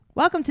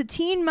Welcome to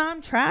Teen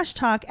Mom Trash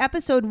Talk,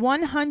 episode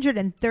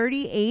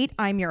 138.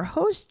 I'm your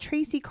host,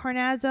 Tracy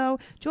Carnazzo,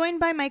 joined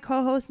by my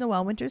co-host,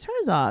 Noelle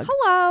Winters-Herzog.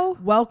 Hello.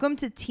 Welcome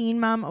to Teen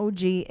Mom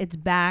OG. It's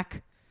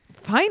back.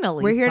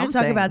 Finally, We're here to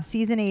talk about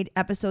season 8,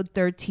 episode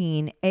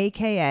 13,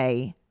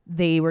 a.k.a.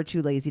 they were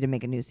too lazy to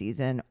make a new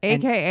season.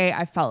 AKA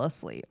I fell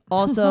asleep.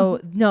 Also,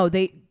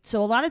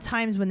 so a lot of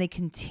times when they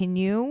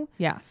continue,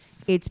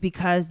 Yes. it's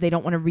because they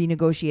don't want to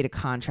renegotiate a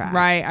contract.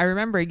 Right. I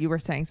remember you were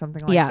saying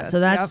something like Yeah, this. so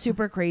that's Yep.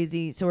 super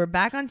crazy. So we're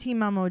back on Teen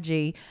Mom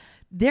OG.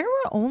 There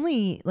were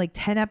only like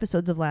 10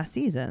 episodes of last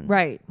season.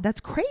 Right. That's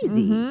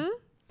crazy. Mm-hmm.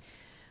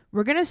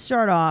 We're going to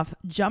start off,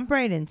 jump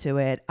right into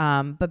it.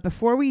 But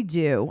before we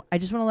do, I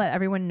just want to let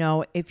everyone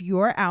know, if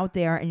you're out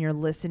there and you're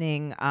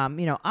listening,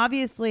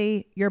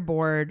 obviously you're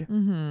bored.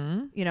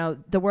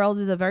 Mm-hmm. The world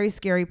is a very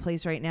scary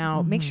place right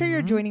now. Make sure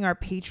you're joining our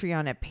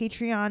Patreon at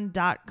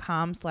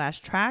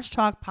patreon.com/trash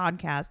talk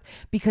podcast,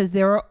 because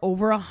there are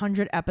over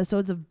 100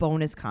 episodes of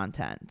bonus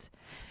content.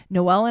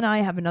 Noelle and I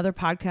have another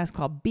podcast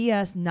called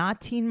BS, not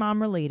Teen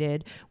Mom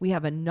related. We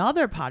have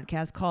another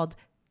podcast called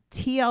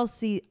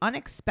TLC,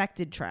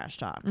 Unexpected Trash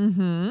Talk.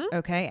 Mm-hmm.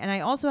 Okay. And I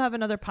also have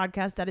another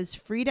podcast that is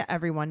free to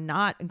everyone,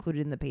 not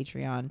included in the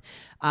Patreon,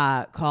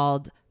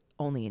 called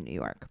Only in New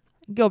York.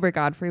 Gilbert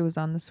Godfrey was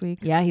on this week.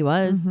 Yeah, he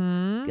was.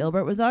 Mm-hmm.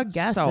 Gilbert was our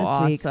guest So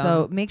this week. awesome.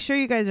 So make sure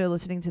you guys are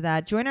listening to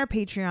that. Join our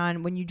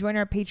Patreon. When you join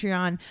our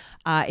Patreon,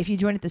 if you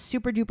join at the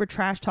super duper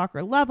trash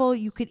talker level,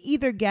 you could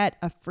either get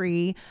a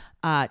free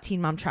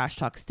Teen Mom Trash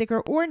Talk sticker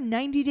or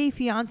 90-day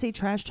fiance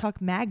Trash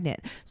Talk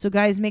magnet. So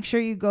guys, make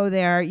sure you go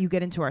there. You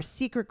get into our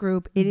secret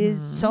group. It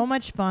is so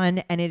much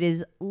fun, and it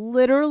is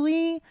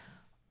literally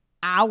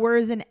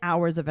hours and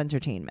hours of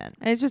entertainment.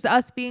 And it's just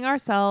us being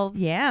ourselves.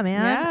 Yeah,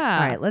 man. Yeah.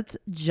 All right, let's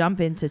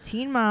jump into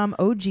Teen Mom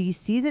OG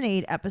Season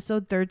 8,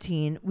 Episode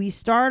 13. We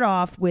start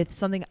off with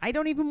something I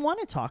don't even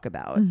want to talk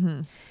about.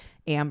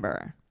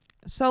 Amber.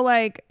 So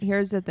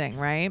here's the thing,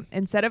 right?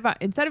 Instead of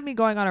me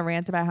going on a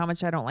rant about how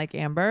much I don't like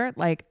Amber,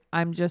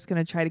 I'm just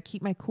going to try to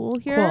keep my cool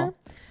here. Cool.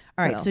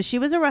 All right, so she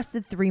was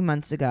arrested 3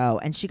 months ago,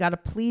 and she got a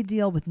plea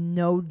deal with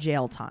no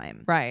jail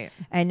time. Right.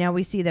 And now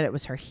we see that it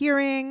was her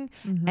hearing.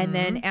 And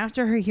then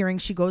after her hearing,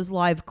 she goes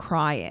live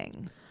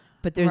crying.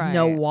 But there's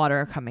no Right.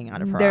 water coming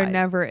out of her There eyes.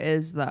 never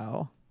is,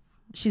 though.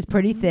 She's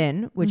pretty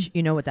thin, which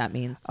you know what that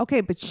means. Okay,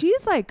 but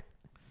she's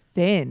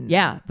thin.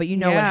 Yeah, but you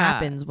know what Yeah.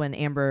 happens when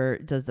Amber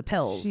does the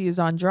pills. She's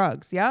on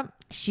drugs. Yep.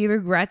 She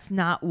regrets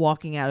not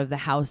walking out of the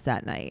house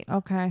that night.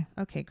 Okay.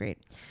 Okay, great.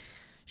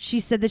 She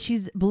said that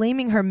she's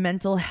blaming her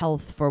mental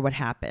health for what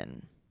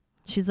happened.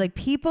 She's like,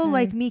 people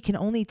like me can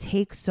only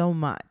take so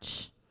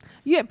much.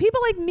 Yeah, people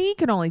like me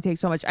can only take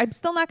so much. I'm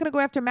still not going to go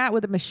after Matt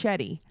with a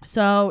machete.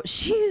 So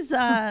she's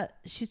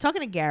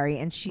talking to Gary,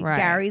 and Right.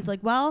 Gary's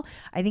like, well,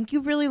 I think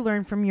you've really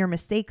learned from your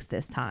mistakes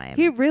this time.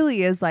 He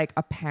really is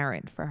a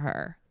parent for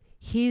her.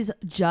 He's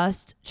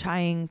just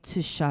trying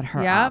to shut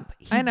her Yep, up.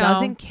 He I know.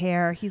 doesn't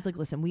care. He's like,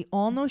 listen, we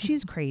all know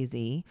she's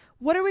crazy.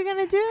 What are we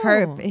going to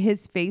do?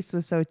 His face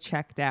was so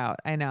checked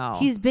out. I know.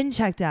 He's been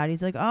checked out.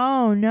 He's like,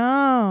 oh,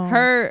 no.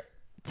 Her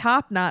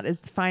top knot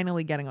is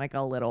finally getting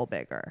a little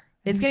bigger.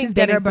 It's getting She's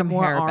bigger, getting but some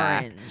more hair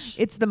back. orange.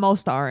 It's the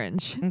most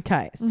orange.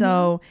 Okay.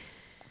 So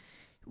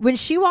when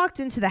she walked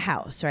into the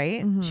house,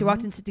 right? She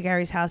walked into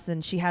Gary's house,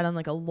 and she had on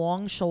a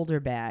long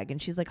shoulder bag,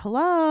 and she's like,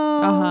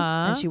 hello.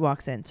 And she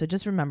walks in. So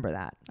just remember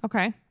that.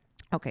 Okay.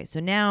 Okay, so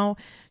now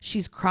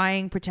she's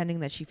crying, pretending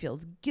that she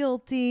feels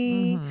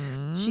guilty.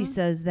 She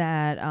says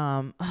that,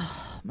 oh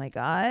my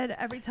God,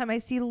 every time I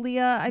see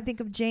Leah, I think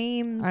of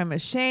James. I'm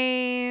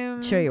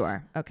ashamed. Sure you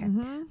are. Okay.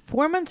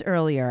 4 months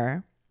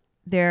earlier,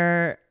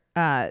 the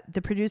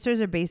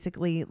producers are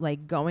basically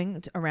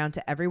going around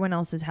to everyone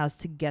else's house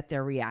to get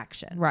their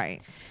reaction.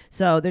 Right.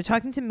 So they're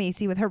talking to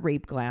Macy with her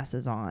rape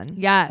glasses on.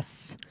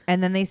 Yes.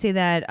 And then they say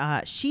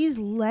that she's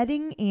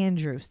letting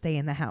Andrew stay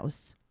in the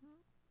house,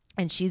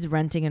 and she's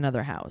renting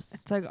another house.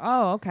 It's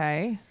oh,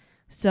 okay.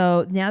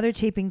 So now they're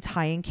taping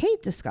Ty and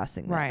Kate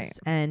discussing this. Right.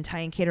 And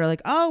Ty and Kate are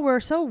like, oh, we're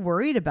so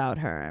worried about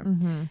her.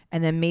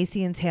 And then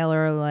Macy and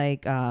Taylor are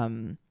like,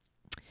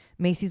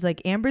 Macy's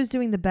like, Amber's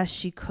doing the best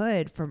she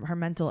could from her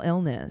mental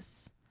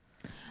illness.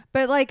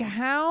 But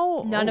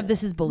how? None of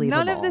this is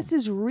believable. None of this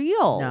is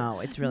real.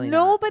 No, it's really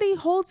Nobody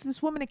holds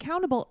this woman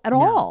accountable at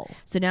all.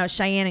 So now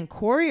Cheyenne and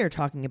Corey are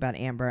talking about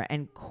Amber,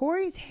 and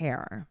Corey's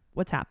hair.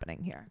 What's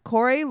happening here?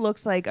 Corey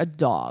looks like a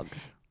dog.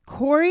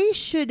 Corey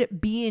should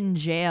be in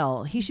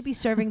jail. He should be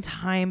serving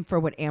time for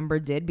what Amber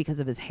did because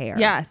of his hair.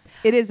 Yes,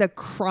 it is a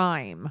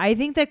crime. I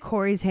think that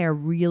Corey's hair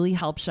really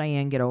helped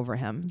Cheyenne get over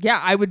him.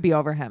 Yeah, I would be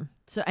over him.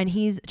 So, and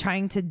he's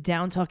trying to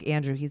down talk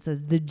Andrew. He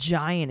says, the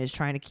giant is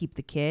trying to keep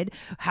the kid.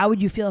 How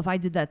would you feel if I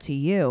did that to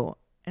you?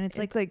 And it's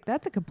like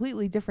that's a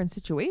completely different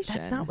situation.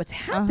 that's not what's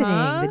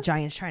happening. The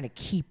giant's trying to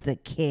keep the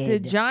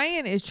kid. The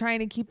giant is trying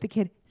to keep the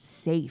kid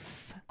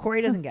safe.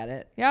 Corey doesn't get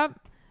it. Yep.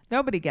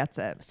 Nobody gets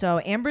it.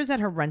 So Amber's at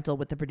her rental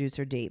with the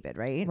producer, David,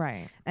 right?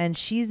 Right. And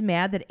she's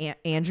mad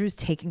that Andrew's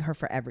taking her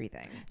for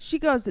everything. She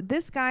goes,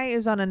 this guy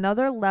is on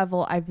another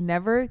level I've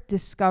never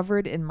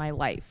discovered in my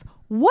life.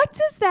 What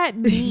does that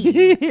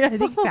mean? I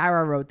think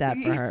Farrah wrote that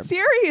for her.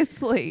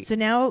 Seriously. So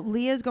now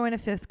Leah's going to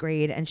 5th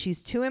grade and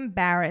she's too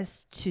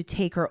embarrassed to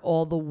take her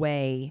all the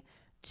way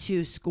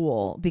to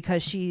school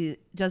because she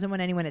doesn't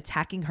want anyone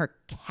attacking her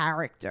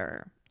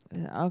character.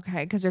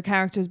 Okay, because her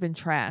character's been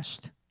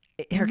trashed.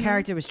 Her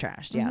character was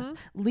trashed, yes.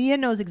 Leah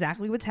knows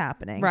exactly what's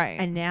happening. Right.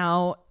 And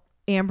now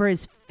Amber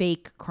is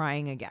fake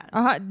crying again.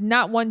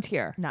 Not one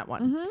tear. Not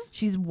one.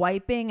 She's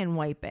wiping and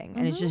wiping,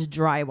 and it's just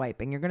dry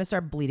wiping. You're going to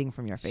start bleeding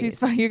from your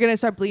face. You're going to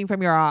start bleeding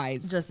from your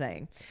eyes. Just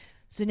saying.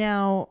 So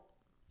now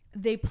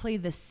they play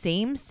the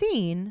same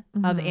scene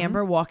of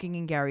Amber walking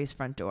in Gary's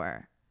front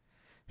door.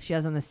 She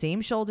has on the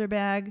same shoulder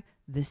bag.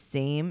 The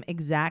same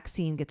exact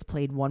scene gets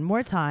played one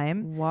more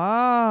time.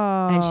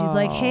 Whoa. And she's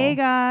like, hey,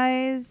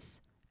 guys.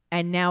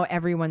 And now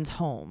everyone's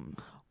home.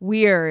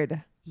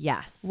 Weird.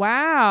 Yes.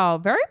 Wow.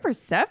 Very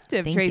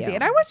perceptive, Thank Tracy. you.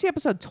 And I watched the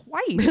episode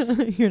twice.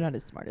 You're not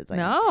as smart as I am.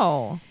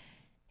 No.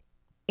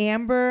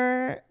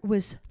 Amber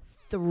was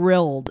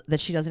thrilled that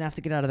she doesn't have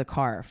to get out of the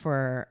car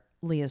for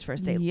Leah's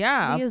first date.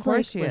 Yeah, Leah's of course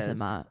like, she listen, is.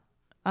 Ma,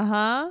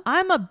 Uh-huh.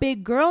 I'm a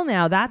big girl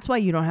now. That's why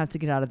you don't have to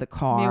get out of the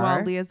car.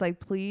 Meanwhile, Leah's like,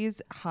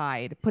 please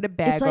hide. Put a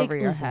bag It's like, over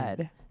your listen,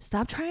 head.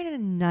 Stop trying to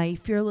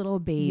knife your little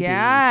baby.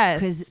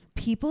 Yes. Because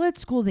people at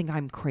school think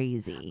I'm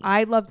crazy.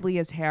 I loved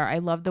Leah's hair. I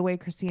love the way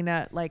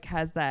Christina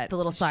has that. The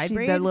little side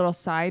braid? The little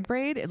side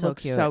braid. It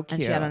looks so cute.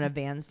 And she had on a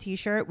Vans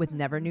t-shirt with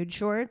never nude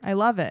shorts. I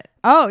love it.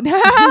 Oh, no.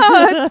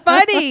 That's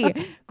funny.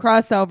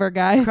 Crossover,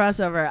 guys.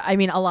 Crossover. I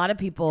mean, a lot of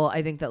people,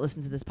 I think, that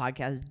listen to this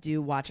podcast do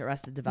watch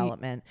Arrested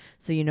Development.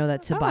 So you know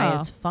that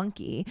Tobias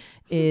Funky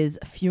is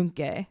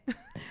Funke.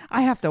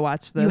 I have to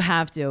watch this. You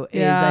have to.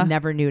 Yeah. Is a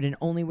never nude and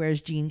only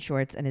wears jean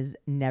shorts and is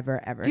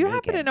never, ever Do you naked.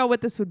 happen to know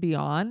what this would be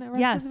on? Arrested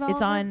Yes, Development?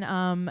 it's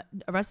on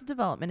Arrested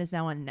Development is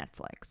now on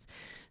Netflix.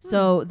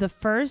 So the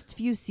first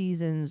few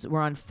seasons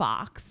were on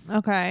Fox.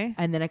 Okay.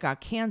 And then it got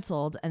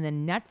canceled, and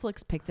then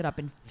Netflix picked it up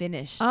and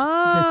finished the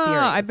Oh,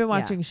 series. I've been Yeah.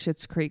 watching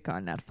Schitt's Creek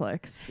on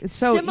Netflix. It's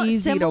so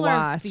easy to similar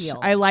watch. feel.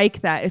 I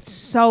like that. It's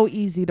so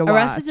easy to watch.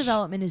 Arrested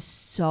Development is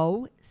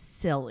so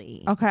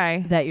silly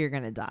Okay. that you're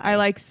gonna die. I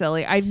like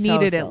silly. I've So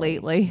needed it silly.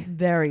 lately.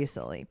 Very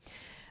silly.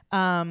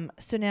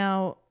 So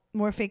now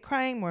more fake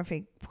crying.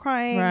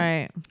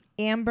 Right.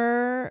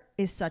 Amber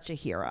is such a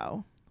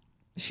hero.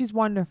 She's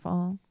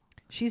wonderful.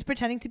 She's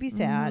pretending to be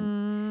sad.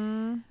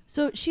 Mm.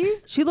 So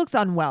She looks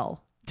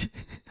unwell.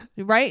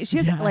 Right? She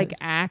has like Yes.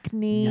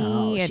 acne.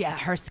 no, and-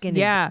 her skin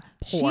yeah.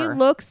 is She poor.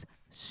 looks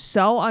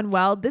so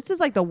unwell. This is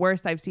like the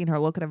worst I've seen her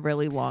look in a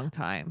really long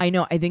time. I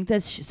know. I think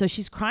that's so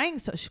she's crying.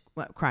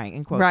 Crying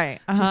in quotes. Right.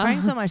 She's Uh-huh.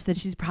 crying so much that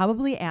she's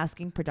probably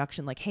asking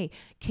production, like, "Hey,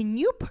 can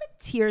you put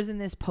tears in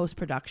this post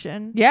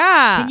production?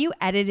 Yeah. Can you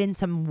edit in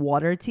some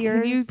water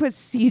tears? Can you put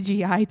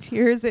CGI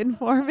tears in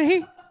for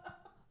me?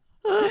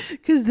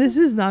 Because this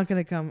is not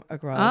going to come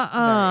across.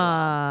 very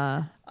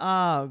well.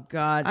 Oh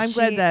God. I'm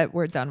glad that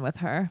we're done with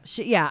her.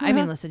 Yeah. I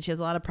mean, listen, she has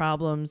a lot of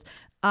problems.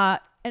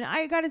 And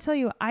I got to tell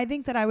you, I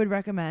think that I would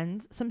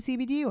recommend some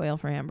CBD oil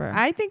for Amber.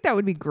 I think that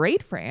would be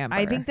great for Amber.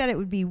 I think that it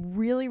would be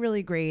really,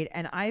 really great.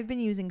 And I've been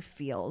using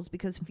Feels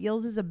because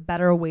Feels is a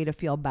better way to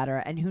feel better.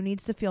 And who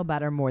needs to feel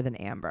better more than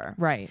Amber?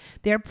 Right.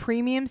 Their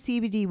premium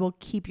CBD will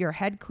keep your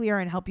head clear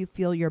and help you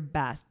feel your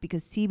best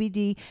because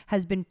CBD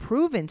has been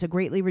proven to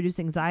greatly reduce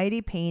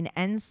anxiety, pain,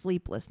 and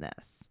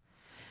sleeplessness.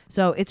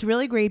 So it's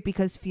really great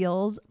because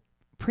Feels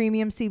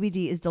premium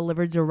CBD is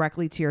delivered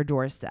directly to your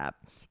doorstep.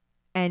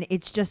 And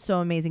it's just so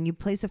amazing. You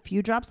place a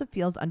few drops of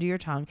Feels under your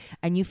tongue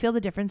and you feel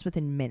the difference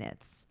within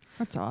minutes.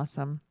 That's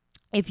awesome.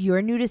 If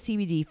you're new to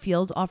CBD,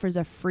 Feels offers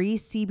a free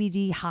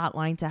CBD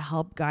hotline to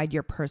help guide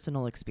your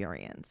personal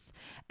experience.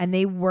 And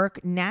they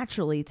work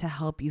naturally to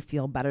help you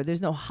feel better. There's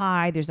no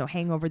high, there's no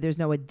hangover, there's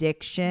no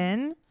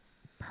addiction.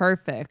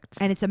 Perfect.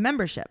 And it's a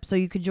membership. So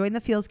you could join the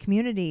Feels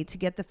community to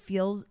get the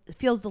Feels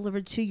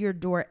delivered to your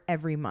door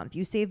every month.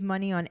 You save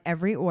money on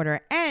every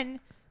order and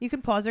you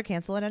can pause or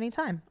cancel at any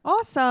time.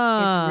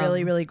 Awesome. It's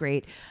really, really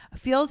great.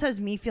 Feels has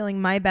me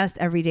feeling my best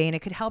every day, and it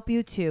could help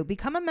you too.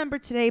 Become a member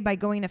today by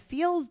going to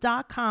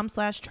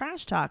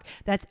feels.com/trash talk.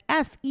 That's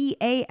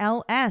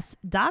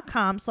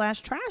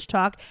FEALS.com/trash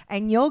talk,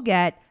 and you'll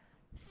get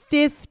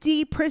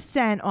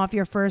 50% off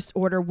your first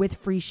order with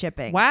free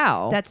shipping.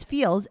 Wow. That's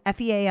Feals,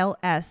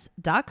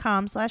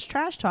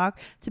 FEALS.com/trash talk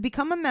to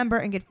become a member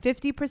and get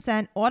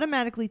 50%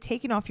 automatically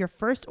taken off your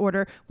first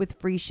order with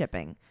free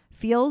shipping.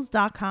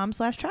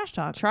 Feals.com/trash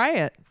talk. Try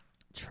it.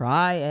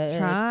 Try it.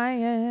 Try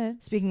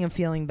it. Speaking of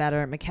feeling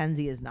better,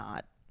 Mackenzie is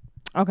not.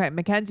 Okay,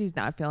 Mackenzie's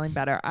not feeling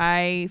better.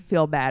 I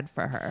feel bad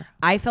for her.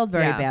 I felt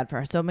very Yeah. bad for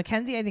her. So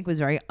Mackenzie, I think, was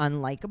very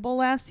unlikable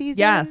last season.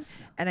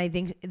 Yes. And I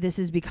think this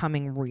is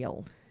becoming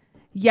real.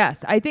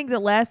 Yes, I think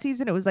that last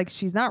season it was like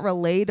she's not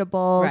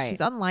relatable. Right. She's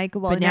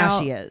unlikable. But and now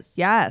she is.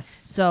 Yes.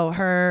 So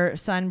her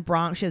son,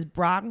 she has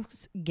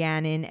Bronx,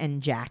 Gannon,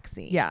 and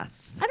Jaxie.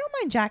 Yes. I don't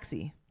mind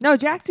Jaxie. No,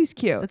 Jaxie's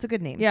cute. That's a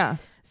good name. Yeah.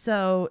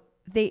 So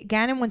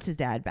Gannon wants his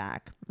dad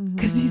back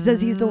because he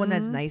says he's the one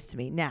that's nice to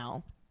me.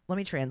 Now, let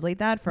me translate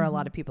that for a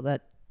lot of people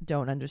that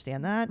don't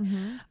understand that.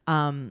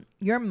 Mm-hmm.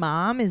 Your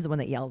mom is the one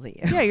that yells at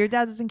you. Yeah, your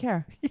dad doesn't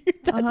care. Your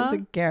dad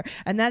doesn't care.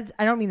 And that's,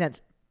 I don't mean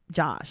that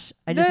Josh.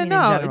 I just mean in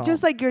general.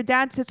 Just like your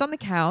dad sits on the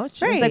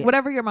couch. Right. It's like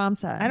whatever your mom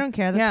said. I don't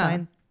care. That's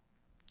fine.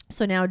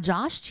 So now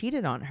Josh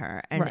cheated on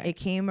her, and it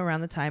came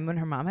around the time when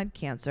her mom had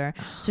cancer.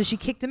 So she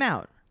kicked him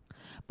out.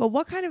 But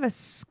what kind of a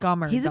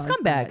scummer? He's a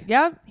scumbag. That?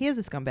 Yep. He is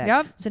a scumbag.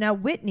 Yep. So now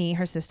Whitney,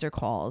 her sister,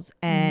 calls,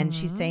 and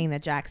she's saying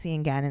that Jaxie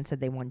and Gannon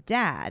said they want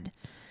dad.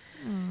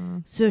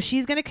 So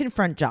she's going to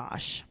confront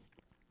Josh.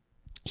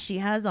 She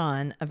has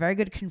on a very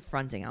good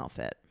confronting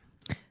outfit.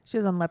 She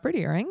has on leopard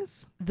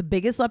earrings. The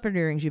biggest leopard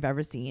earrings you've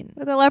ever seen.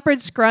 With a leopard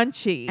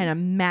scrunchie. And a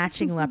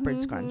matching leopard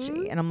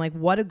scrunchie. And I'm like,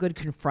 what a good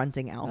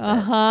confronting outfit.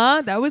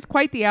 Uh-huh. That was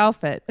quite the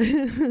outfit.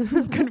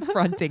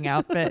 Confronting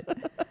outfit.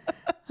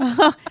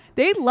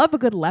 They love a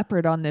good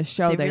leopard on this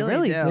show. They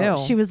really do.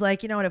 She was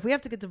like, you know what? If we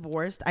have to get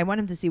divorced, I want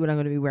him to see what I'm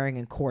going to be wearing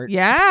in court.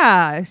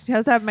 Yeah. She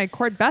has to have my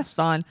court vest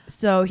on.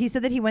 So he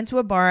said that he went to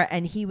a bar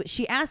and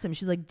she asked him,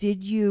 she's like,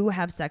 did you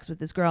have sex with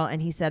this girl?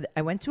 And he said,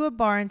 I went to a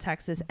bar in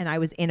Texas and I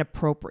was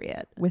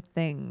inappropriate. With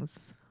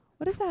things.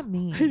 What does that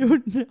mean? I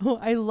don't know.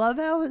 I love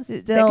how it's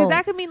still. Because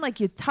that could mean like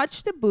you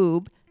touched a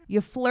boob,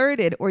 you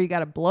flirted, or you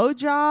got a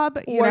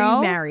blowjob, you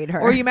married her.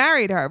 Or you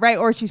married her, right?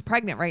 Or she's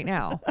pregnant right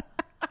now.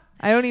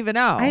 I don't even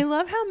know. I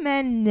love how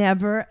men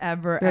never,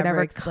 ever, They're ever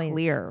never explain.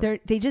 clear.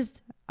 They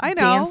just I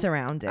know. dance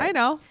around it. I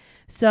know.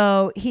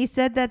 So he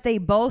said that they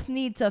both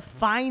need to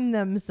find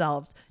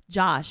themselves.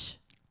 Josh,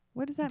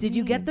 what does that mean? Did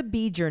you get the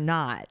beach or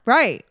not?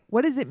 Right.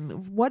 What does it?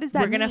 What does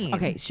that mean?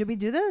 Okay. Should we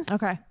do this?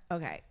 Okay.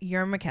 Okay.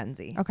 You're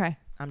Mackenzie. Okay.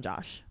 I'm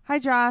Josh. Hi,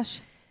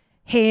 Josh.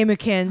 Hey,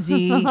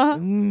 Mackenzie.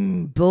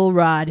 Bull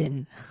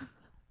riding.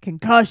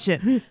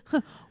 Concussion.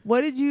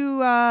 What did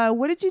you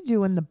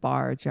do in the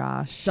bar,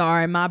 Josh?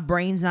 Sorry, my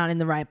brain's not in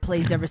the right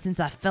place ever since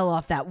I fell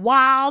off that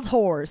wild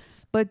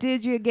horse. But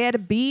did you get a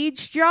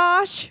beach,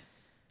 Josh?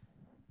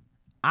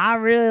 I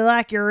really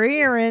like your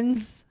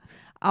earrings.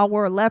 I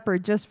wore a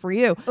leopard just for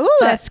you. Ooh,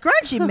 that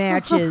scrunchy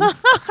matches.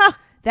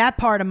 That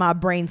part of my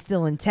brain's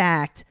still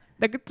intact.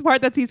 The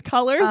part that sees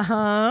colors?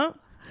 Uh-huh.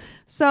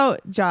 So,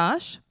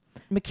 Josh.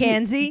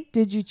 Mackenzie?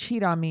 Did you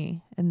cheat on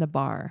me in the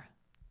bar?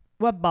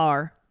 What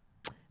bar?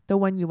 The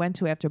one you went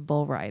to after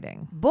bull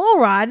riding. Bull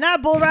ride?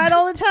 Not bull ride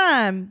all the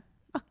time.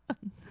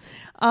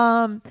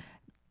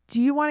 Do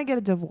you want to get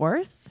a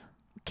divorce?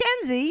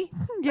 Kenzie?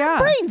 Yeah. My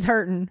brain's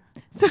hurting.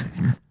 So,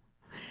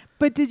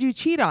 but did you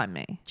cheat on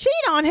me? Cheat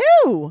on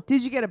who?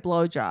 Did you get a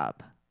blowjob?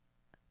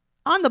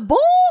 On the bull?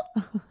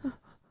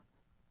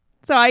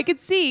 So I could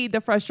see the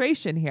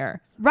frustration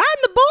here.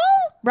 Riding the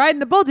bull? Riding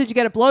the bull. Did you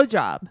get a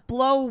blowjob?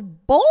 Blow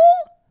bull?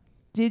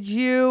 Did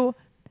you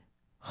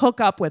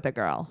hook up with a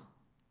girl?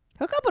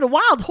 Hook up with a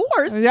wild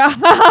horse?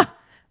 Yeah.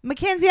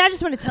 Mackenzie, I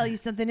just want to tell you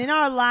something. In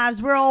our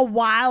lives, we're all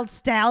wild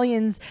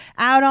stallions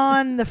out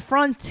on the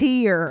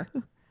frontier.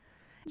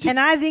 And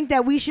I think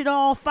that we should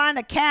all find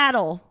a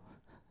cattle.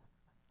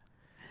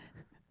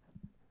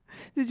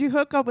 Did you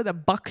hook up with a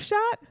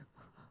buckshot?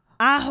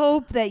 I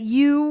hope that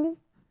you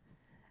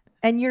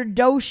and your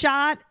doe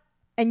shot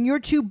and your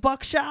 2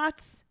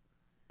 buckshots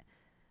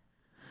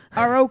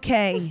are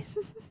okay.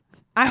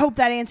 I hope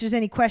that answers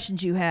any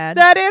questions you had.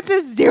 That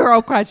answers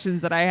 0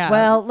 questions that I have.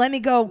 Well, let me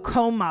go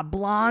comb my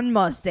blonde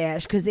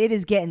mustache because it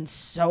is getting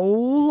so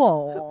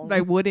long. My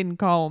wooden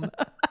comb.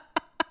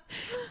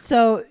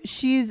 So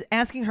she's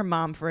asking her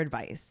mom for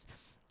advice.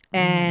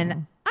 And I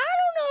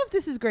don't know if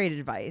this is great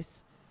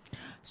advice.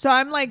 So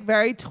I'm like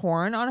very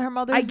torn on her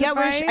mother's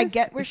advice. I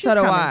get where she's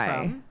coming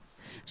from.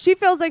 She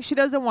feels like she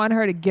doesn't want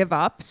her to give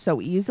up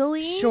so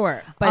easily.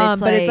 Sure, but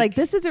it's like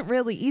this isn't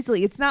really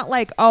easily. It's not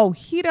like, oh,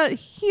 he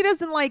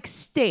doesn't like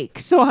steak,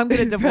 so I'm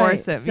going to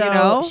divorce him. So you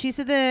know, she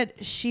said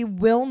that she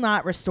will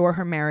not restore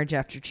her marriage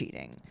after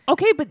cheating.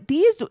 Okay, but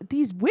these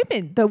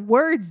women, the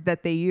words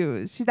that they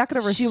use, she's not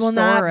going to restore. She will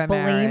not a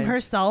blame marriage.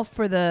 herself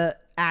for the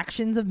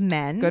actions of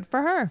men. Good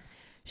for her.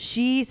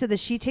 She said that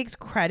she takes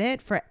credit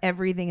for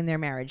everything in their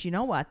marriage. You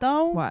know what,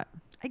 though? What?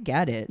 I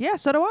get it. Yeah,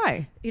 so do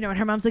I. You know, and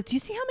her mom's like, do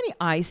you see how many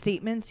I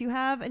statements you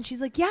have? And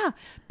she's like, yeah,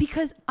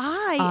 because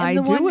I am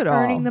the one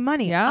earning the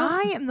money. Yeah.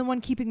 I am the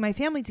one keeping my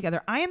family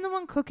together. I am the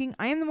one cooking.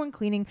 I am the one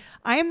cleaning.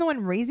 I am the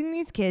one raising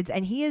these kids.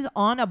 And he is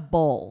on a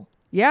bull.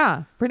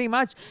 Yeah, pretty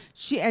much.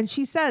 She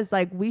says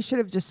like we should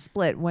have just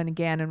split when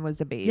Gannon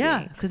was a baby.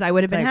 Yeah, because I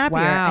would have been happier.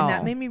 Wow. And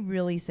that made me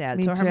really sad.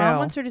 Me so her too. mom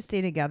wants her to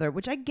stay together,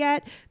 which I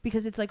get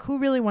because it's like, who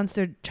really wants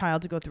their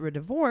child to go through a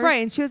divorce?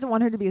 Right, and she doesn't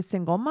want her to be a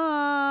single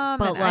mom.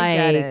 But and I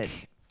get it.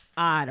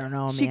 I don't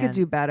know, man. She could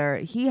do better.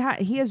 He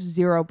has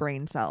 0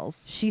 brain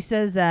cells. She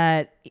says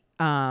that,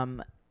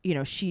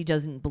 she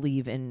doesn't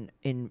believe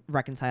in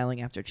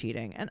reconciling after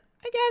cheating. And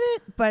I get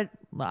it, but...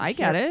 Well, I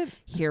get it.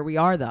 Here we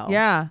are, though.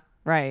 Yeah,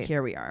 right.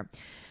 Here we are.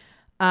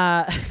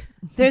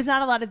 There's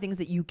not a lot of things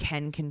that you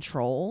can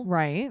control.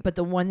 Right. But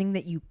the one thing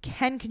that you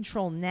can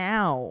control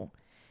now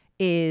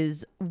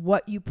is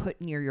what you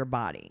put near your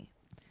body.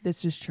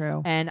 This is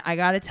true. And I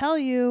got to tell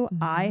you,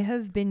 I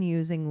have been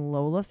using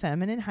Lola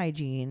Feminine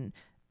Hygiene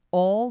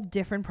all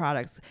different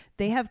products.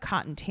 They have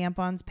cotton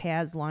tampons,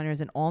 pads,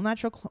 liners, and all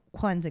natural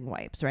cleansing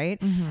wipes, right?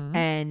 Mm-hmm.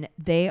 And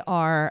they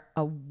are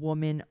a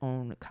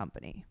woman-owned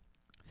company,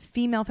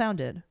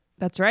 female-founded.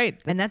 That's right.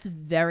 And that's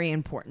very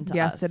important to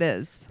us. Yes, it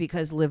is.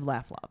 Because live,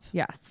 laugh, love.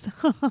 Yes.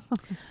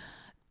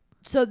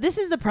 So this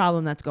is the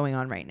problem that's going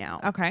on right now.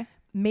 Okay.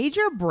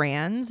 Major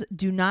brands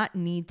do not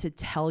need to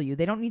tell you.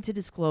 They don't need to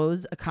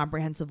disclose a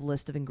comprehensive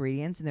list of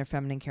ingredients in their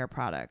feminine care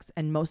products.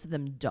 And most of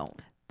them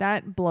don't.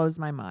 That blows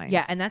my mind.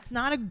 Yeah, and that's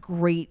not a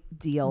great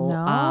deal.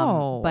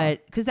 No.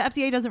 But because the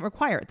FDA doesn't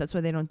require it. That's why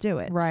they don't do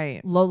it.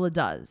 Right. Lola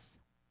does.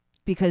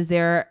 Because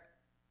they're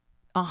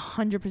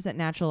 100%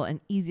 natural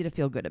and easy to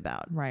feel good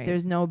about. Right.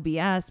 There's no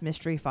BS,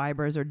 mystery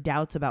fibers, or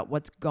doubts about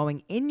what's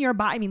going in your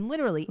body. I mean,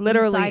 literally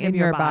inside in of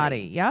your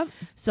body. Yep.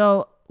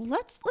 So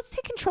let's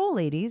take control,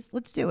 ladies.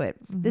 Let's do it.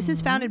 Mm-hmm. This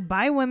is founded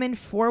by women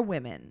for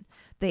women.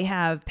 They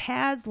have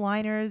pads,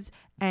 liners,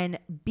 and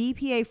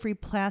BPA-free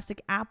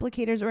plastic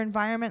applicators or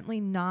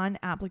environmentally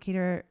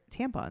non-applicator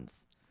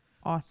tampons.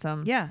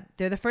 Awesome. Yeah,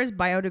 they're the first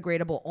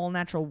biodegradable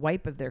all-natural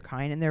wipe of their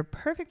kind, and they're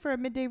perfect for a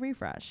midday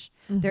refresh.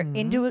 Mm-hmm. They're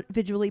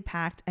individually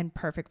packed and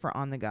perfect for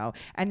on the go,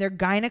 and they're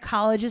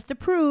gynecologist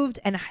approved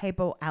and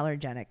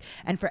hypoallergenic.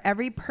 And for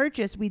every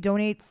purchase, we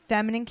donate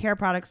feminine care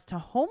products to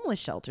homeless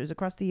shelters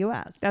across the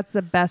U.S. That's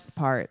the best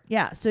part.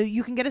 Yeah, so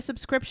you can get a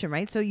subscription,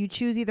 right? So you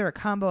choose either a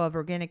combo of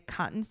organic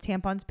cottons,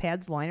 tampons,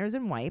 pads, liners,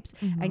 and wipes,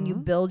 and you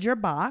build your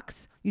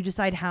box. You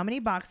decide how many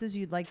boxes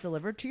you'd like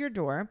delivered to your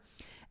door.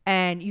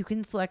 And you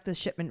can select the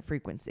shipment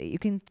frequency. You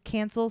can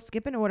cancel,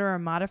 skip an order, or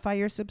modify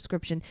your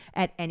subscription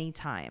at any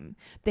time.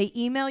 They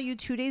email you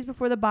 2 days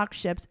before the box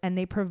ships, and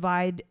they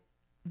provide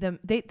them.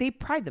 They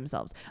pride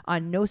themselves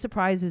on no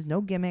surprises,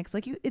 no gimmicks.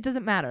 Like it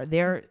doesn't matter.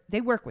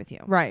 They work with you.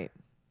 Right.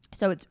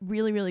 So it's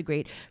really, really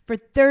great. For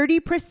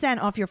 30%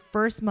 off your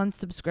first month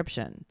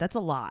subscription. That's a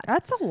lot.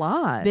 That's a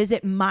lot.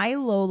 Visit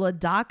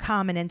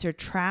mylola.com and enter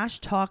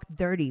Trash Talk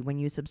 30 when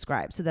you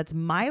subscribe. So that's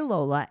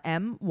mylola,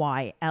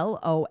 MYLOLA.com,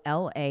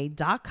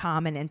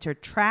 and enter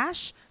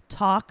Trash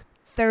Talk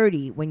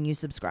 30 when you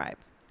subscribe.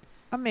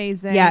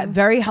 Amazing. Yeah,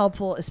 very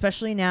helpful,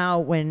 especially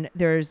now when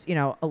there's,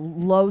 a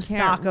low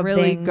stock of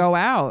really things. Go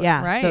out.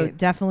 Yeah, right. so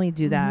definitely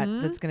do that.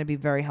 Mm-hmm. That's going to be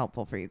very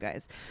helpful for you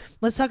guys.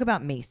 Let's talk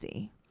about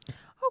Macy.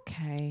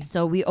 Okay.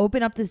 So we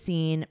open up the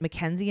scene.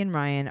 Mackenzie and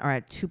Ryan are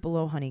at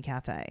Tupelo Honey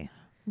Cafe.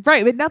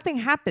 Right, but nothing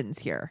happens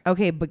here.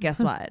 Okay, but guess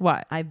what?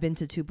 What? I've been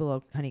to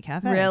Tupelo Honey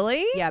Cafe.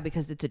 Really? Yeah,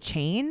 because it's a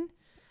chain.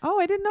 Oh,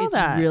 I didn't know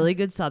that. It's really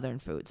good Southern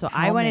food. So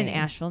I went in me.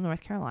 Asheville,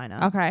 North Carolina.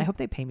 Okay. I hope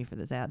they pay me for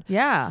this ad.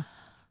 Yeah.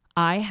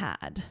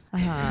 I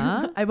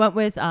went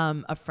with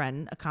a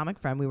friend, a comic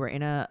friend. We were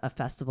in a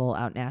festival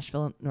out in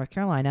Asheville, North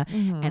Carolina,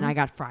 and I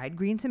got fried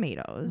green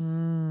tomatoes.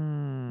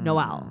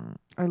 Noel.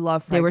 I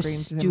love fried They were green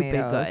stupid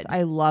tomatoes. good.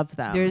 I love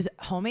them. There's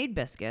homemade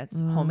biscuits,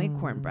 homemade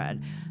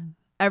cornbread.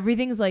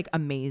 Everything's like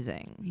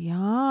amazing.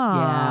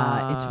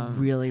 Yeah, it's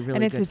really,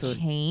 really and good it's a food.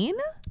 chain?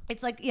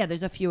 It's like, yeah,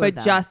 there's a few but of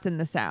them. just in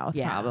the South,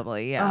 Yeah.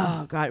 probably.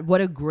 Yeah. Oh, God.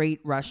 What a great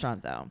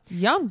restaurant, though.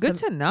 Yum. Good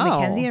So to know.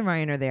 Mackenzie and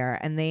Ryan are there,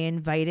 and they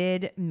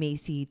invited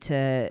Macy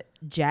to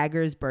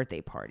Jagger's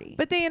birthday party.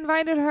 But they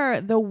invited her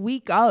the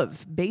week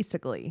of,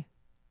 basically.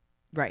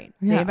 Right.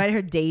 Yeah. They invited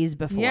her days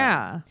before.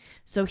 Yeah.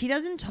 So he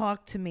doesn't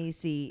talk to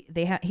Macy.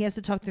 He has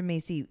to talk to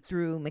Macy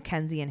through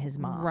Mackenzie and his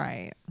mom.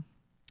 Right.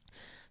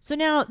 So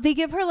now they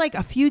give her like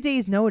a few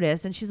days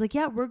notice, and she's like,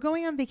 yeah, we're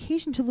going on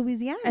vacation to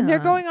Louisiana. And they're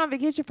going on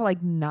vacation for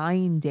like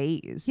 9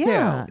 days.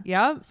 Yeah. Too.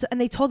 Yep. So, and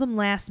they told him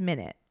last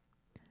minute.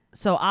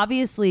 So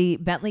obviously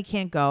Bentley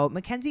can't go.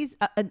 Macy's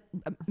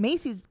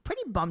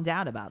pretty bummed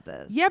out about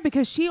this. Yeah,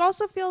 because she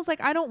also feels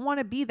like I don't want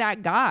to be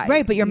that guy.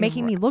 Right, but you're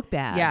making me look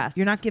bad. Yes.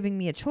 You're not giving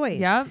me a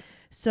choice. Yep.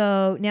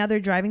 So now they're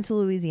driving to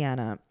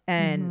Louisiana,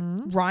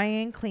 and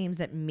Ryan claims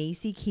that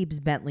Macy keeps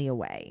Bentley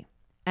away.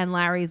 And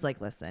Larry's like,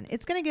 listen,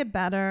 it's going to get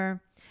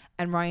better.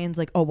 And Ryan's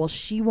like, oh, well,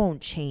 she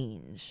won't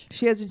change.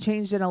 She hasn't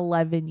changed in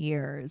 11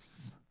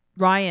 years.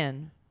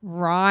 Ryan.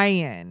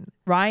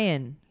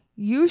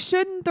 You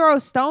shouldn't throw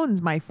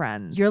stones, my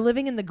friends. You're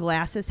living in the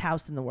glassest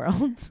house in the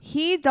world.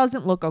 He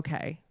doesn't look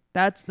okay.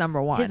 That's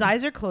number one. His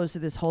eyes are closed to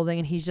this whole thing,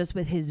 and he's just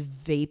with his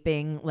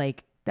vaping,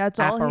 like,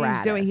 that's all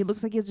he's doing. He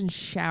looks like he hasn't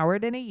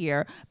showered in a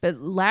year.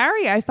 But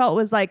Larry, I felt,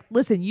 was like,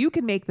 listen, you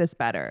can make this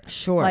better.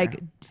 Sure. Like,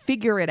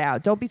 figure it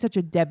out. Don't be such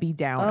a Debbie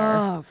Downer.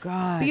 Oh,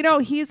 God.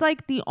 But, he's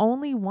like the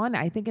only one,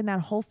 I think, in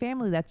that whole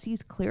family that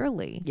sees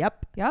clearly.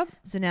 Yep. Yep.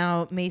 So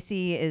now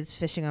Macy is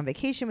fishing on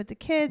vacation with the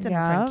kids, and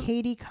her friend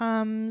Katie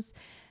comes,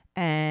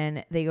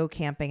 and they go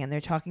camping, and they're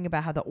talking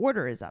about how the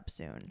order is up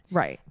soon.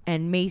 Right.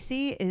 And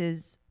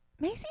Macy's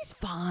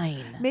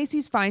fine.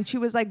 Macy's fine. She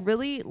was like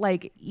really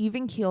like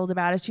even keeled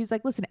about it. She's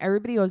like, listen,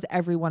 everybody owes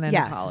everyone an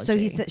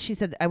apology. So she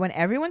said, I want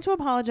everyone to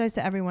apologize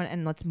to everyone,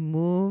 and let's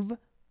move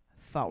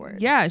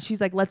forward. Yeah.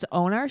 She's like, let's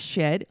own our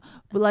shit.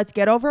 But let's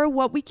get over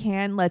what we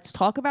can. Let's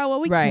talk about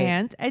what we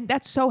can't. And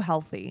that's so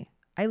healthy.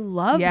 I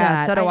love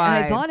that. So do I.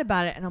 And I thought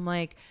about it, and I'm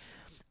like,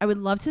 I would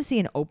love to see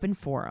an open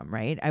forum,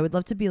 right? I would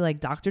love to be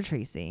like Dr.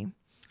 Tracy,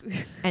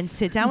 and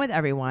sit down with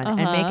everyone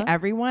and make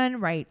everyone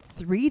write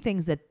 3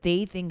 things that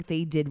they think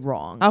they did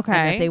wrong. Okay.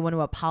 And that they want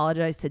to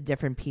apologize to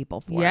different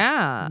people for.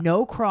 Yeah.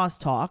 No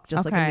crosstalk,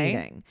 just like a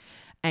meeting.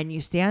 And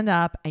you stand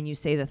up and you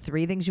say the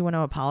 3 things you want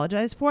to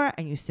apologize for,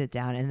 and you sit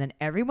down, and then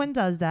everyone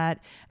does that,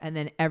 and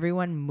then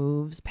everyone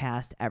moves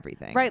past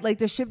everything. Right. Like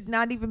there should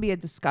not even be a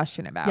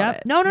discussion about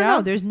it.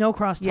 No. There's no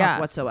crosstalk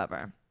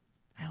whatsoever.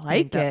 I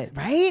like it.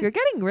 Right? You're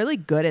getting really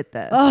good at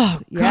this. Oh,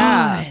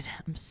 God.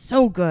 I'm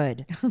so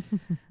good.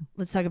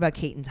 Let's talk about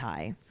Kate and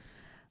Ty.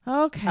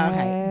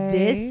 Okay.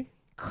 This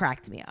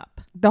cracked me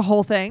up. The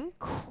whole thing?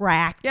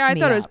 Cracked me Yeah, I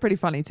thought up. it was pretty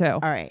funny too. All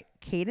right.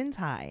 Kate and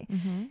Ty.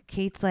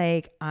 Kate's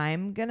like,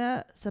 I'm going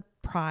to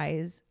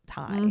surprise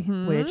Ty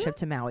with a trip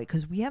to Maui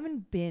because we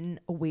haven't been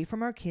away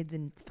from our kids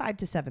in 5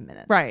 to 7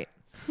 minutes. Right.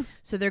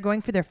 So they're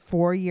going for their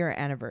 4-year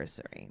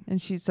anniversary.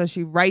 And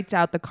she writes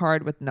out the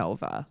card with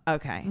Nova.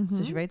 Okay.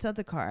 So she writes out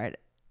the card.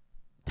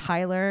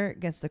 Tyler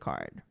gets the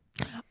card.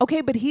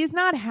 Okay, but he's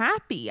not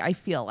happy, I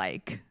feel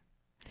like.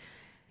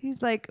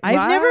 He's like,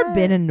 I've never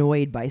been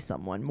annoyed by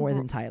someone more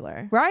than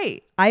Tyler.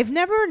 Right. I've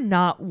never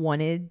not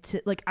wanted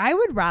to, like, I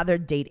would rather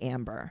date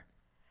Amber.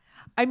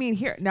 I mean,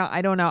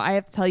 I don't know. I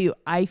have to tell you,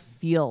 I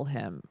feel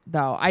him,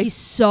 though. He's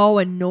so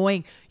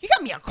annoying. You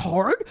got me a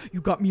card?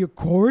 You got me a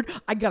cord?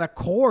 I got a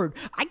cord.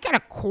 I got a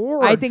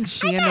cord. I think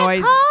she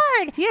annoys.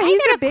 Card. Yeah,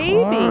 he's a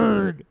baby.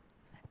 Cord.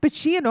 But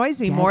she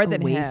annoys me more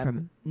than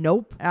him.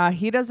 Nope.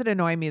 He doesn't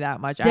annoy me that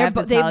much. They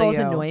both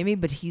annoy me,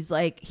 but he's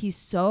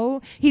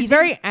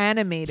very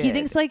animated. He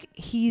thinks like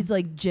he's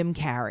like Jim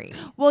Carrey.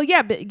 Well,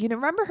 yeah, but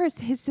remember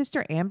his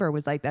sister Amber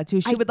was like that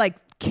too. She would like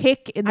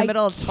kick in the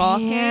middle of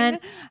talking.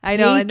 I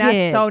know, and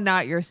that's so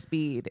not your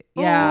speed.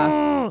 Yeah.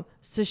 Oh.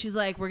 So she's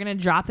like, we're gonna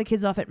drop the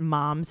kids off at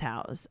mom's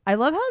house. I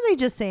love how they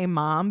just say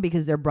mom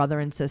because they're brother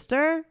and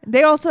sister.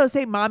 They also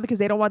say mom because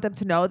they don't want them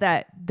to know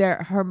that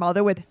her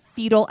mother with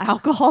fetal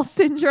alcohol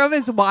syndrome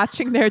is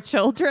watching their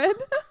children.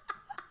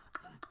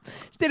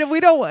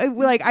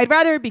 I'd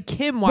rather it be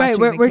Kim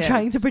watching. Right, we're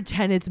trying to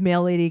pretend it's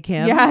mail lady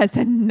Kim. Yes,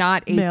 and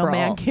not April.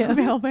 Mailman Kim.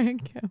 Mailman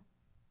Kim.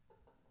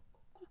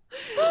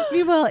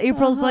 Meanwhile,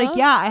 April's like,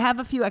 yeah, I have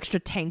a few extra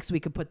tanks we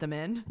could put them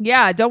in.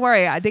 Yeah, don't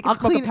worry. I think I'll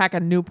smoke a pack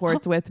of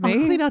Newports with me.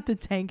 I'll clean out the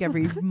tank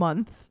every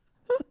month.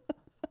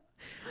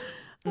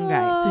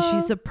 Okay, so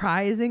she's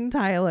surprising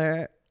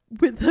Tyler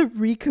with a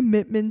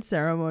recommitment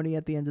ceremony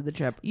at the end of the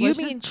trip. You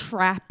mean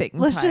trapping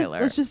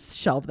Tyler. Let's just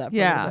shelve that for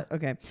a bit.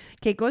 Okay.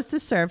 Kate goes to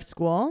surf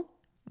school.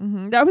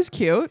 That was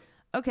cute.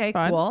 Okay,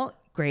 cool.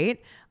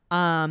 Great.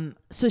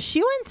 So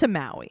she went to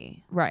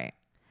Maui. Right.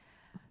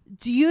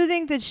 Do you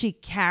think that she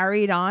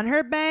carried on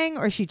her bang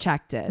or she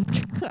checked it?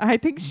 I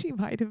think she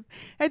might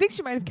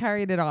have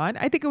carried it on.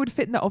 I think it would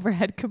fit in the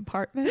overhead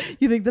compartment.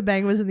 You think the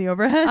bang was in the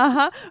overhead?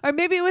 Or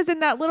maybe it was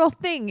in that little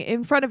thing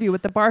in front of you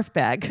with the barf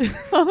bag.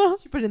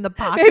 She put it in the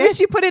pocket. Maybe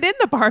she put it in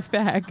the barf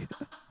bag.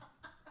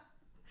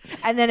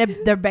 And then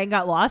their bang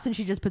got lost and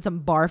she just put some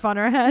barf on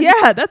her head.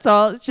 Yeah, that's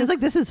all. She's like,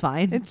 this is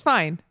fine. It's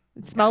fine.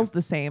 It smells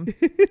the same.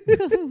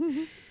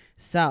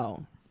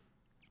 So,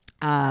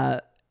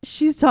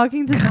 she's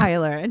talking to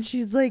Tyler and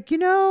she's like, we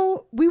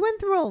went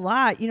through a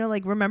lot.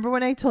 Like, remember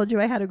when I told you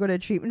I had to go to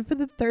treatment for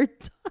the 3rd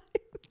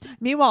time?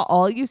 Meanwhile,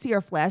 all you see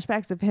are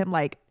flashbacks of him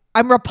like,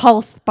 I'm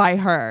repulsed by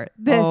her.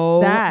 That.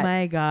 Oh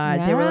my God.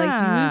 Yeah. They were like,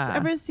 do you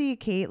ever see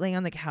Kate laying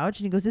on the couch?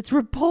 And he goes, it's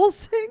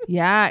repulsing.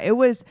 Yeah, it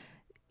was.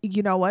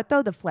 You know what,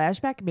 though? The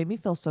flashback made me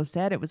feel so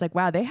sad. It was like,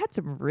 wow, they had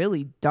some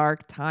really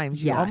dark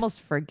times. You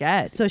almost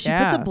forget. So she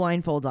puts a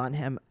blindfold on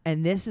him,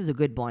 and this is a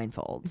good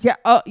blindfold. Yeah.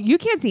 Oh, you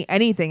can't see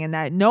anything in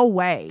that. No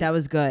way. That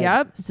was good.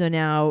 Yep. So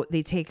now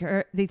they take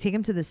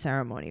him to the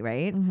ceremony,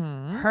 right?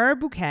 Mm-hmm. Her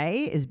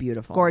bouquet is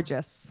beautiful.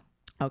 Gorgeous.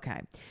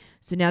 Okay.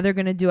 So now they're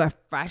going to do a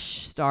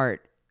fresh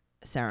start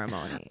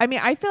ceremony. I mean,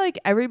 I feel like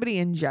everybody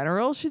in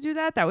general should do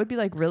that. That would be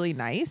like really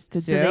nice to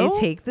do. So they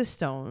take the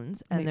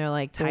stones and they're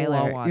like,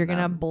 Tyler, you're going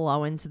to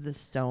blow into the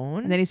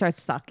stone. And then he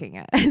starts sucking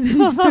it. And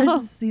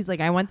then he's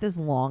like, I want this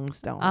long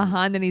stone.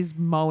 And then he's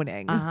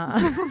moaning.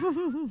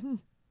 And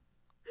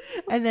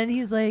then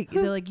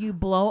they're like, you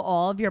blow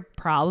all of your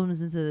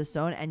problems into the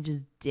stone and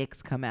just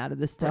dicks come out of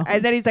the stone.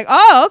 And then he's like,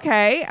 oh,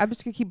 okay. I'm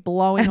just going to keep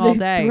blowing all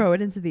day. Throw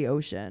it into the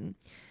ocean.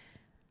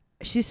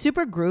 She's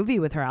super groovy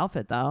with her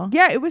outfit, though.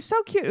 Yeah, it was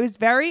so cute. It was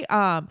very,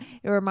 it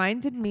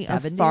reminded me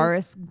 70s? Of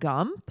Forrest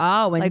Gump.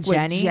 Oh, when like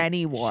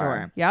Jenny wore.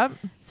 Sure. Yep.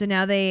 So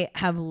now they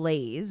have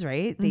lays,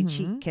 right? They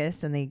cheek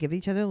kiss and they give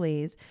each other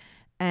lays.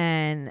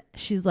 And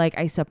she's like,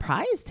 I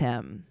surprised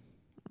him.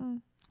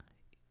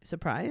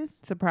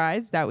 Surprise?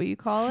 Surprise? Is that what you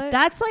call it?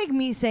 That's like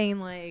me saying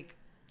like,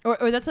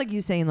 or that's like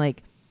you saying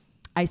like,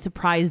 I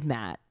surprised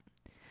Matt.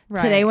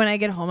 Right. Today when I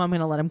get home, I'm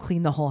going to let him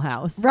clean the whole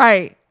house.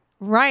 Right.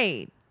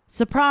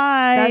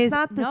 Surprise. That's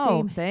not the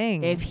same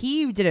thing. If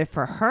he did it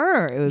for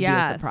her, it would be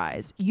a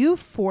surprise. You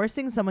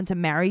forcing someone to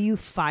marry you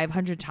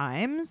 500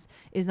 times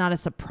is not a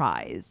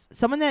surprise.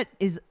 Someone that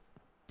is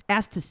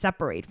asked to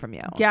separate from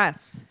you.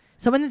 Yes.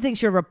 Someone that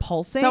thinks you're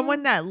repulsing.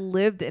 Someone that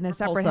lived in a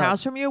separate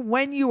house from you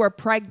when you were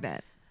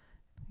pregnant.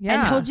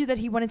 Yeah. And told you that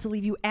he wanted to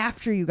leave you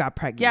after you got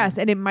pregnant. Yes,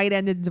 and it might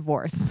end in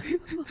divorce.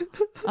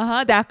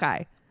 That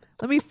guy.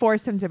 Let me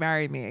force him to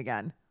marry me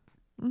again.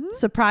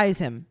 Surprise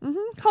him.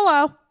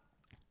 Hello.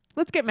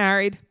 Let's get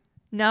married.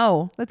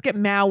 No. Let's get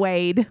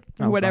married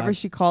or whatever God.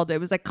 she called it. It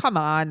was like, come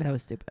on. That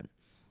was stupid.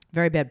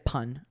 Very bad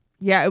pun.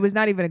 Yeah, it was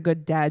not even a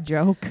good dad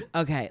joke.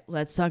 Okay,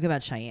 let's talk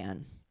about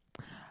Cheyenne.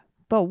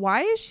 But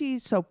why is she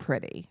so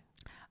pretty?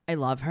 I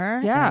love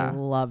her. Yeah. And I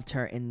loved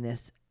her in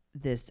this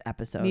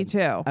episode. Me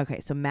too. Okay,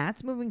 so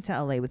Matt's moving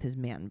to LA with his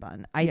man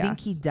bun. I think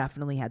he Yes.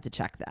 definitely had to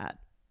check that.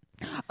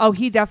 Oh,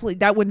 he definitely,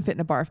 that wouldn't fit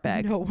in a barf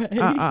bag. No way.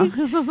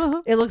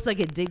 Uh-uh. It looks like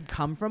it did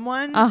come from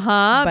one.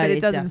 But it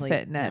doesn't definitely-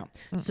 fit in it.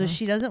 no. So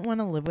she doesn't want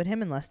to live with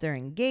him unless they're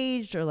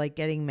engaged or like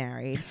getting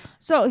married.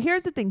 So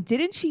here's the thing.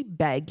 Didn't she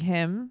beg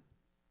him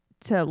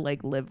to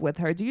like live with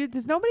her?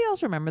 Does nobody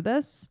else remember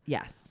this?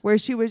 Yes. Where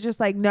she was just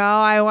like, no,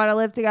 I want to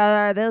live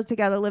together, live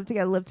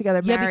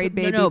together, married,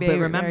 baby, no, baby, but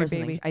remember married,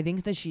 something. baby. I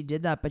think that she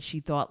did that, but she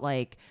thought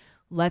like,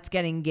 let's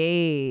get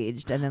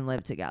engaged and then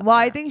live together. Well,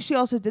 I think she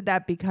also did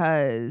that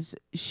because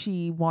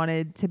she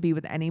wanted to be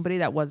with anybody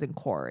that wasn't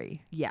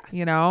Corey. yes.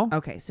 You know?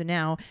 Okay, so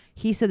now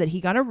he said that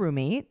he got a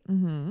roommate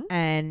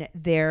and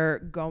they're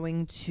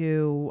going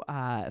to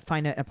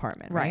find an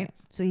apartment, right? Right.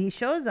 So he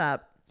shows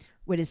up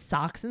with his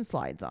socks and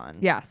slides on.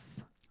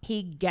 Yes.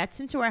 He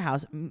gets into our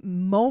house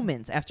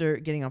moments after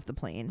getting off the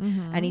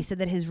plane, and he said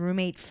that his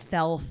roommate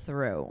fell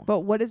through.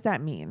 But what does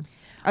that mean?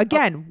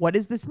 Again, what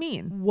does this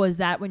mean? Was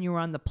that when you were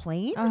on the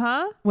plane?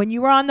 Uh-huh. When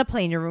you were on the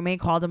plane, your roommate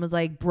called and was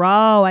like,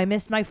 bro, I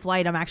missed my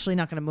flight. I'm actually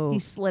not going to move. He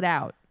slid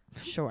out.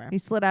 Sure. He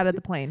slid out of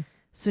the plane.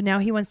 So now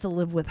he wants to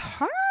live with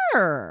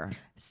her.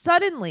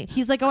 Suddenly.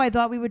 He's like, oh, I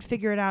thought we would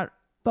figure it out.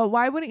 But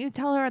why wouldn't you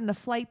tell her on the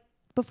flight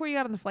before you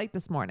got on the flight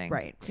this morning?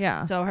 Right.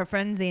 Yeah. So her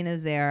friend Zane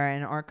is there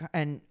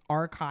and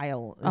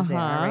Arkyle is there,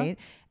 right?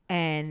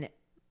 And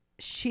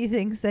she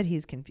thinks that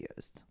he's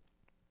confused.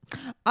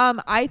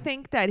 I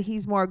think that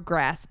he's more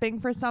grasping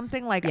for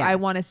something. Like, I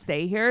Yes. want to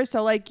stay here.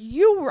 So like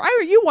you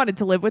wanted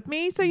to live with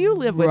me, so you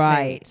live with me.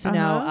 Right. So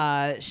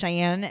now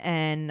Cheyenne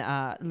and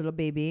little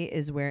baby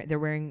they're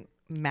wearing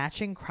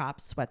matching crop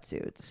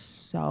sweatsuits.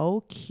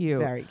 So cute.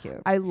 Very cute.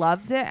 I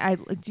loved it.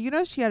 Do you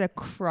know she had a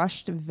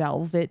crushed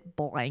velvet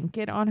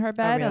blanket on her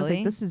bed? I was really?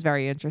 like, this is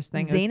very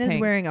interesting. It was Zane is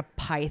pink. wearing a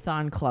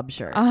Python club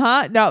shirt.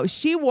 No,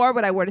 she wore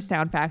what I wore to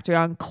Sound Factory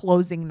on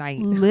closing night.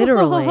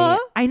 Literally.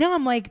 I know.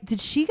 I'm like, did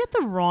she get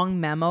the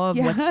wrong memo of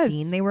what Yes.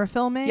 scene they were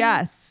filming?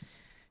 Yes.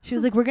 She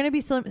was like, we're going to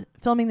be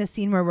filming the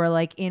scene where we're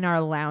like in our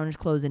lounge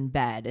clothes in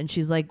bed. And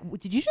she's like,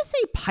 did you just say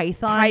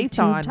Python tube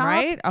top?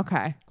 right?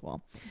 Okay.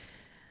 Cool.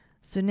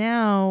 So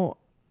now,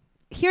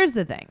 here's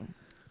the thing.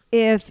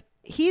 If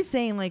he's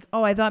saying like,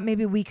 oh, I thought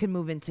maybe we could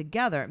move in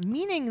together,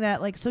 meaning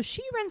that like, so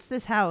she rents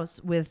this house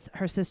with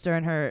her sister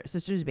and her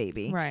sister's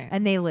baby. Right.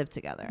 And they live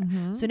together.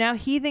 So now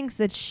he thinks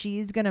that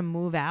she's going to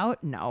move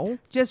out. No.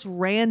 Just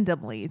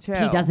randomly too.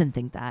 He doesn't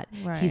think that.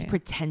 He's Right.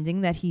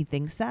 pretending that he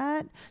thinks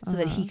that so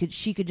that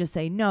she could just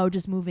say, no,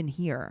 just move in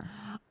here.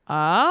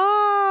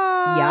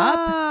 Oh.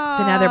 Yup.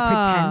 So now they're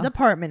pretend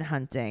apartment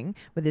hunting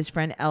with his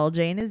friend LJ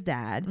and his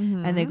dad.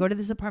 And they go to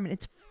this apartment.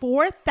 It's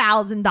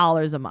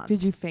 $4,000 a month.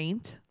 Did you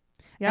faint?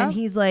 Yeah. And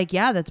he's like,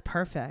 yeah, that's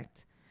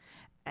perfect.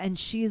 And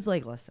she's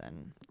like,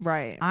 listen,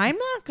 Right. I'm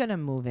not going to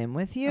move in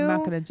with you. I'm not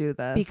going to do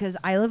this. because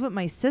I live with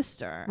my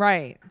sister.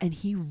 Right. And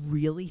he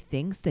really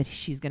thinks that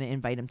she's going to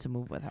invite him to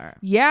move with her.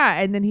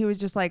 Yeah. And then he was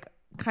just like,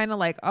 kind of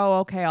like, oh,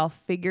 okay, I'll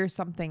figure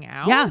something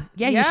out. Yeah.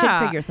 Yeah. You should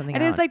figure something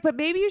out. And it's like, but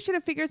maybe you should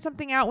have figured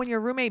something out when your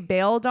roommate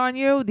bailed on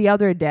you the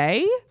other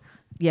day.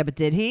 yeah, but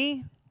did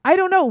he? I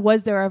don't know.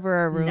 Was there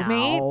ever a roommate?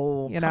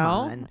 No, you come know,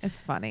 on.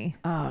 it's funny.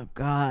 Oh,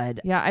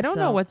 God. Yeah, I don't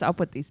know what's up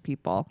with these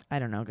people. I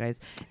don't know, guys.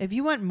 If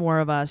you want more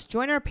of us,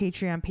 join our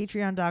Patreon,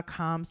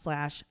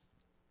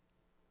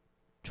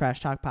 patreon.com/Trash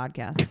Talk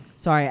Podcast.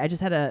 Sorry, I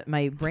just had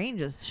my brain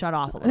just shut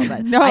off a little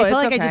bit. No, I feel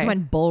it's like I just okay.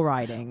 went bull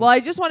riding. Well, I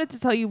just wanted to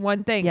tell you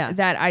one thing Yeah.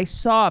 that I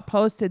saw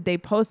posted. They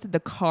posted the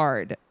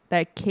card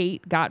that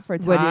Kate got for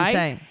Ty. What did it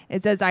say?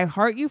 It says, I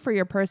heart you for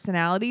your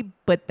personality,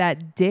 but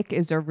that dick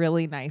is a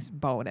really nice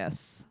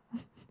bonus.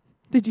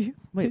 Did you?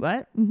 Wait,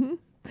 what?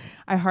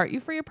 I heart you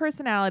for your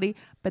personality,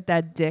 but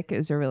that dick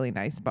is a really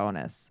nice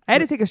bonus. I had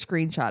to take a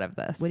screenshot of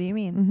this. What do you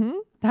mean?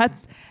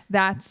 That's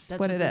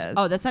what it is.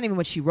 Oh, that's not even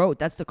what she wrote.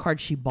 That's the card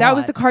she bought. that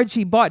was the card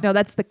she bought. No,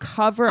 that's the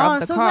cover Oh, of I'm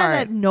the so glad card.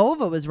 that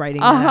Nova was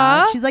writing that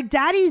out. She's like,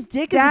 Daddy's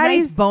dick is a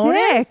nice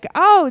bonus. dick.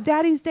 Oh,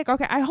 daddy's dick.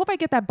 Okay, I hope I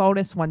get that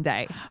bonus one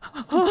day.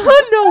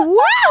 Oh,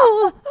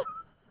 no, wow.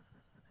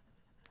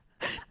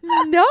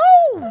 No,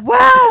 wow.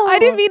 I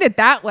didn't mean it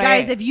that way.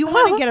 Guys, if you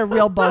want to get a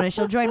real bonus,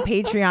 you'll join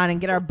Patreon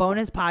and get our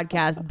bonus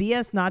podcast,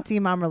 BS Not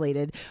Teen Mom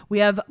Related. We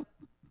have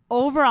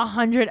over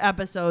 100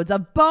 episodes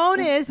of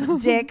bonus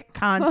dick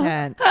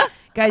content.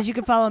 Guys, you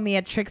can follow me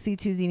at Trixie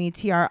Tuzini,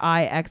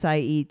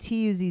 TRIXIE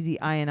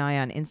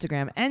TUZZINI on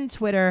Instagram and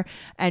Twitter.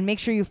 And make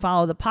sure you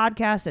follow the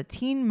podcast at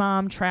Teen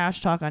Mom Trash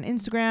Talk on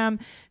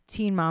Instagram,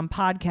 Teen Mom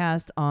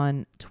Podcast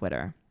on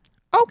Twitter.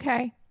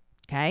 Okay.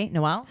 Okay,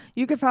 Noelle?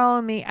 You can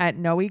follow me at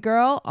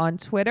NoeGirl on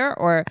Twitter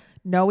or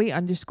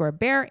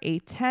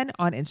Noe_Bear810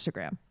 on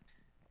Instagram.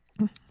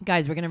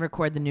 Guys, we're going to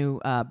record the new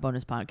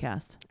bonus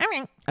podcast. All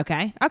right.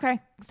 Okay? Okay.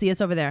 See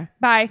us over there.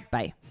 Bye.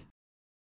 Bye.